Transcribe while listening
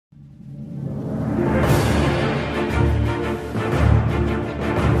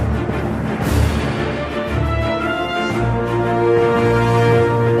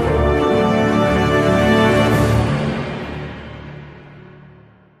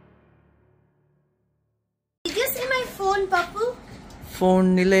phone papu? Phone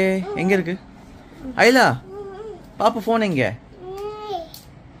nile enga irukku? Aila. Papu phone enga?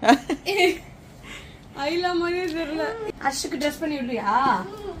 Aila mane therla. Arshku dress panni vidriya?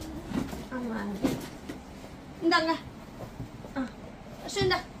 Amma. Indanga. Arsh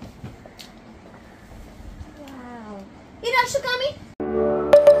inda. Wow. Ira Arsh kami.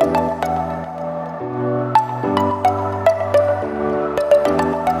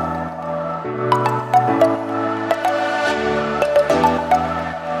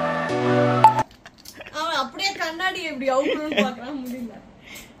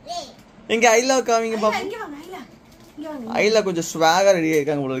 எங்க ஐலா காமிங்க பாப்பா. இங்க வாங்க ஐலா. இங்க வாங்க. ஐலா கொஞ்சம் ஸ்வாகா ரெடியா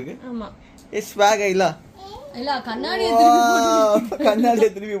இருக்காங்க போல இருக்கு. ஆமா. ஏ ஸ்வாக் ஐலா. ஐலா கண்ணாடியை திருப்பி போட்டு. கண்ணாடியை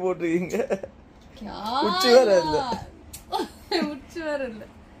திருப்பி போட்டுருக்கீங்க. உச்சி வேற இல்ல. உச்சி வேற இல்ல.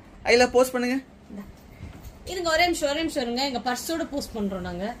 ஐலா போஸ்ட் பண்ணுங்க. இருங்க ஒரே நிமிஷம் இருங்க. எங்க பர்ஸோட போஸ்ட் பண்றோம்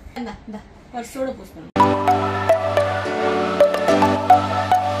நாங்க. இந்த பர்ஸோட போஸ்ட் பண்றோம்.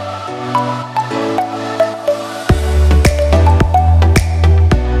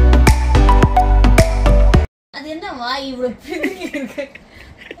 Why you were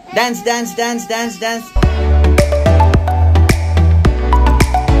dance dance dance dance dance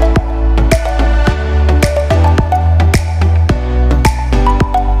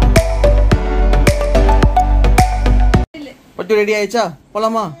பட்டு ரெடி ஆயிச்சா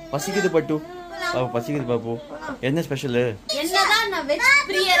போலாமா பசிக்குது பட்டு பசிக்குது பாப்பு என்ன ஸ்பெஷல் என்னதான் நான் வெஜ்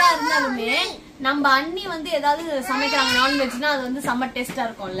பிரியரா இருந்தாலுமே நம்ம அண்ணி வந்து ஏதாவது சமைக்கறாங்க நான் வெஜ்னா அது வந்து செம்ம டேஸ்டா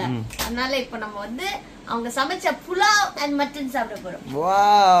இருக்கும்ல அதனால இப்போ நம்ம வந்து அவங்க சமைச்ச புலாவ் and மட்டன் சாப்பிட போறோம்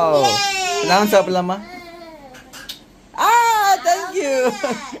வாவ் நான் சாப்பிடலாமா thank you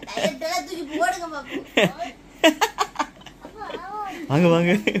இதெல்லாம் தூக்கி போடுங்க பாப்பு வாங்க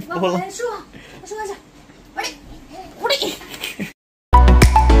வாங்க போலாம் ஓடி ஓடி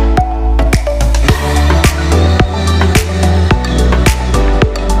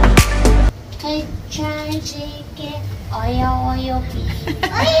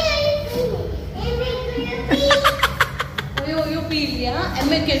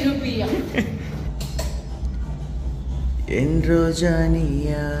என் ரோஜா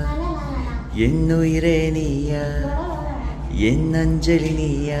நீயா என் உயிரே நீயா என் அஞ்சலி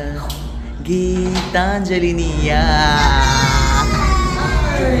நீயா கீதாஞ்சலி நீயா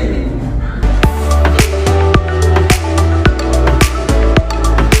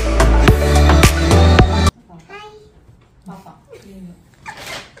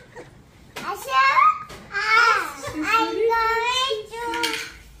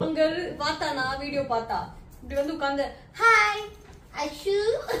பாத்தானா வீடியோ பாத்தா இப்படி வந்து உட்கார்ந்து ஹாய் ஐஷு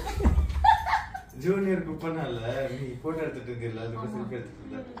ஜூனியர் குப்பனால நீ போட்டோ எடுத்துட்டு இருக்கல அது செல்ஃபி எடுத்துட்டு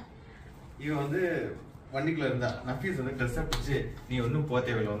இருந்த இவன் வந்து வண்டிக்குள்ள இருந்தா நஃபீஸ் வந்து ட்ரெஸ் பிடிச்சு நீ ஒன்னும் போக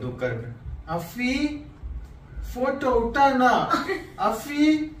தேவையில்லை வந்து உட்காரு அஃபி போட்டோ விட்டானா அஃபி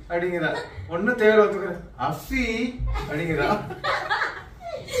அப்படிங்கிறா ஒன்னும் தேவையில்லை ஒத்துக்கிற அஃபி அப்படிங்கிறா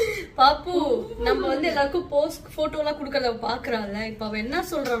பாப்பு நம்ம வந்து எல்லாருக்கும் போஸ்ட் போட்டோ எல்லாம் குடுக்கறத பாக்குறாள்ல இப்ப அவ என்ன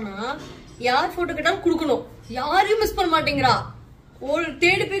சொல்றான்னா யார் போட்டோ கேட்டாலும் குடுக்கணும் யாரையும் மிஸ் பண்ண மாட்டேங்கிறா ஒரு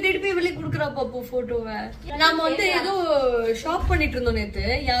தேடி போய் வெளியே குடுக்கறா பாப்பு போட்டோவை நாம வந்து ஏதோ ஷாப் பண்ணிட்டு இருந்தோம் நேத்து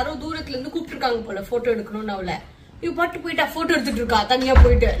யாரோ தூரத்துல இருந்து கூப்பிட்டுருக்காங்க போல போட்டோ எடுக்கணும்னு அவளை இவ பட்டு போயிட்டா போட்டோ எடுத்துட்டு இருக்கா தனியா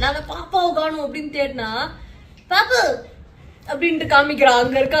போயிட்டு நான் பாப்பாவை காணும் அப்படின்னு தேடினா பாப்பு அப்படின்ட்டு காமிக்கிறா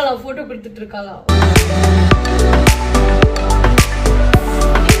அங்க இருக்காளா போட்டோ கொடுத்துட்டு இருக்காளா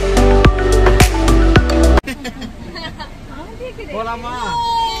போலாமா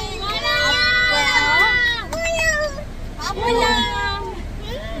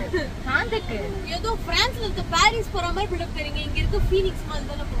ஏதோ பிரான்ஸ்ல இருக்க பாரிஸ் போற மாதிரி பில்டப் தரீங்க இங்க இருக்க ஃபீனிக்ஸ் மாதிரி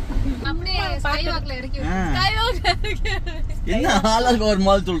தான போறோம் அப்படியே ஸ்கைவாக்ல இறக்கி என்ன ஆளாக்கு ஒரு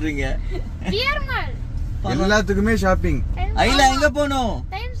மால் சொல்றீங்க பியர் மால் எல்லாத்துக்குமே ஷாப்பிங் ஐலா எங்க போணும்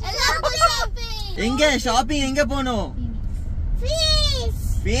எங்க ஷாப்பிங் எங்க போணும்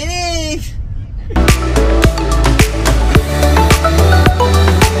ஃபீனிக்ஸ்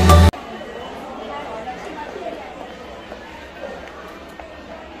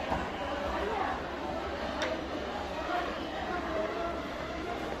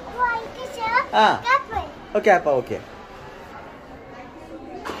ஓகே அப்பா ஓகே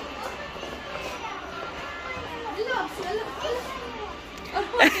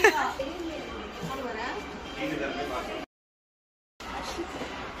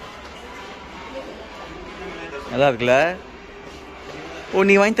நல்லா இருக்குல்ல ஓ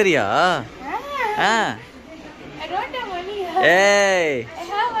நீ வாங்கி தரியா hey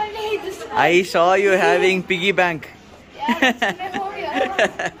I saw you having piggy bank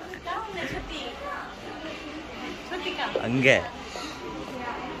அங்க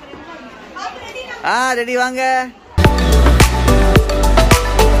ரெடி வாங்க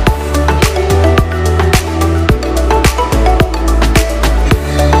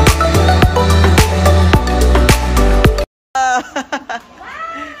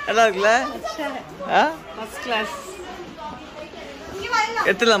நல்லா இருக்குல்ல? First class.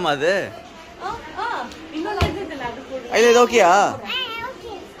 எடுத்துலாமா அது? ஐலா இது ஓகேயா?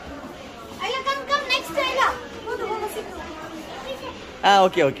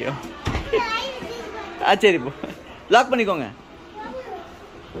 Okay okay. சரி போ, லாக் பண்ணிக்கோங்க.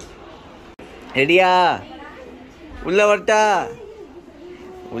 ரெடியா? உள்ள வரட்டா?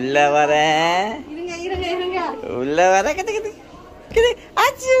 உள்ள வரேன். உள்ள வர.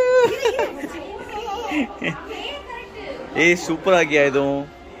 ஏய் சூப்பரா இருக்கியா? இதுவும்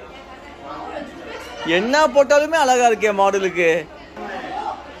என்ன போட்டாலுமே அழகா இருக்கியா? மாடலுக்கு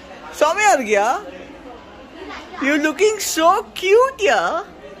செமையா இருக்கியா? யூ லுக்கிங் சோ கியூட் யா.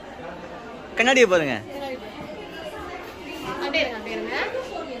 கண்ணாடியை பாருங்க.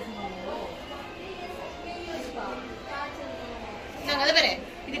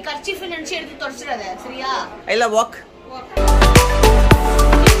 இது கர்ச்சீஃப் நினைச்சு எடுத்து தொடச்சிடாத சரியா? ஐலா வாக்.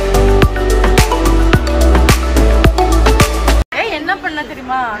 என்ன பண்ண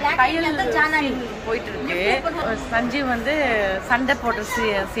தெரியுமா? கையில் போயிட்டு இருக்கு. சஞ்சீவ் வந்து சண்டை போட்ட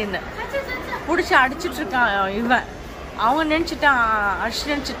சீன் பிடிச்சி அடிச்சுட்டு இருக்கான் இவன். அவன் நினைச்சிட்டான், அர்ஷ்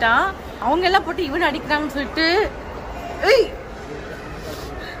நினைச்சிட்டான் அவங்க எல்லாம் போட்டு இவன் அடிக்கிறாங்கன்னு சொல்லிட்டு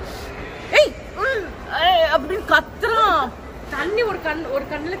அப்படின்னு கத்துறான். தண்ணி ஒரு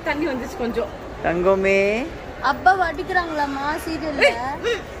கண்ணுல தண்ணி வந்துச்சு கொஞ்சம். தங்கமே அப்பா அடிக்கிறாங்களாமா சீரியல்ல?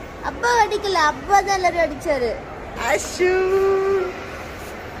 அப்பா அடிக்கல, அப்பா தான் எல்லாரும் அடிச்சாரு. அஷு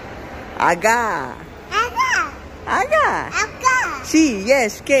ஆகா ஆகா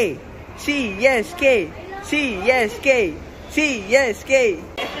CSK CSK CSK CSK.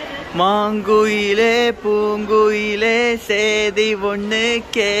 மாங்குயிலே பூங்குயிலே சேதி ஒண்ணு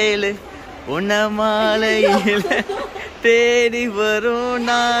கேளு, உன்ன மாலையில தேடி வரும்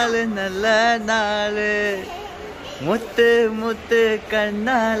நாள் நல்ல நாள். முத்து முத்து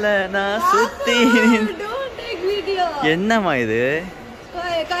கண்ணால நான் சுத்தி. என்னம்மா இது?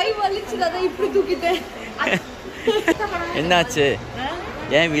 கை வலிச்சுல அத இப்படி தூக்கிட்டேன். என்னாச்சு?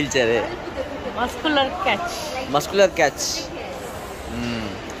 ஏன் வீல் சேர்? Muscular catch.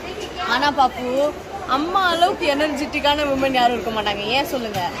 ஆனா பாப்பு அம்மா அளவுக்கு எனர்ஜெட்டிக்கான விமன் யாரும் இருக்க மாட்டாங்க. ஏன்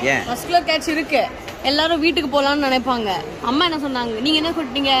சொல்லுங்க? மஸ்குலர் கேட்ச் இருக்கு, எல்லாரும் வீட்டுக்கு போலாம்னு நினைப்பாங்க. அம்மா என்ன சொன்னாங்க? நீங்க என்ன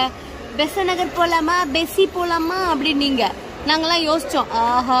சொல்லிட்டீங்க? பெச நகர் போலாமா, பெசி போலாமா அப்படின்னு. நீங்க நாங்கெல்லாம் யோசிச்சோம்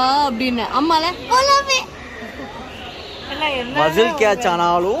ஆஹா அப்படின்னு. அம்மால போலாமே. மசில் கேட்ச்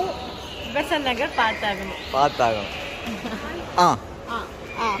ஆனாலும் பெசன் நகர் பார்த்தாகணும்.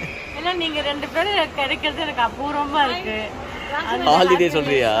 ஏன்னா நீங்க ரெண்டு பேரும் கிடைக்கிறது எனக்கு அபூர்வமா இருக்கு. ஹாலிடே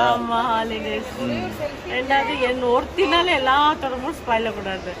சொல்றியா? ஆமா ஹாலிடேஸ். ரெண்டாவது என் ஒருத்தினால எல்லா தொடர்பும் ஸ்பாயில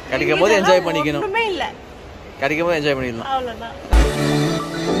கூடாது. கிடைக்கும் போது என்ஜாய் பண்ணிக்கணும். ஒண்ணுமே இல்ல, கிடைக்கும் போது என்ஜாய் பண்ணிடலாம். அவ்வளவுதான்.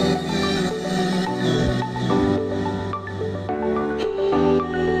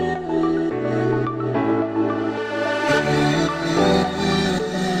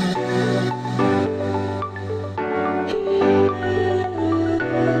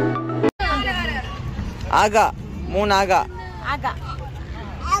 ஆகா 3 ஆகா ஆகா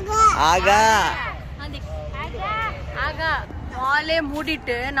ஆகா ஆகா. மாலே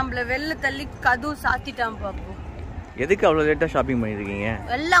மூடிட்டு நம்மள வெளில தள்ளி கதவு சாத்திட்டான் பாப்பு. எதுக்கு அவ்வளவு லேட்டா ஷாப்பிங் பண்ணிருக்கீங்க?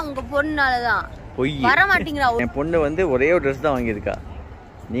 எல்லாம் உங்க பொண்ணுனாலதான். பொய். வர மாட்டீங்களா? என் பொண்ணு வந்து ஒரே ஒரு ட்ரெஸ் தான் வாங்கியிருக்கா.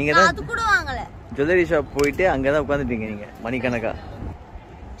 நீங்க தான் அது கூட வாங்கல. ஜுவல்லரி ஷாப் போயிட்டு அங்கதான் உட்காந்துட்டீங்க நீங்க மணிக்கணக்கா.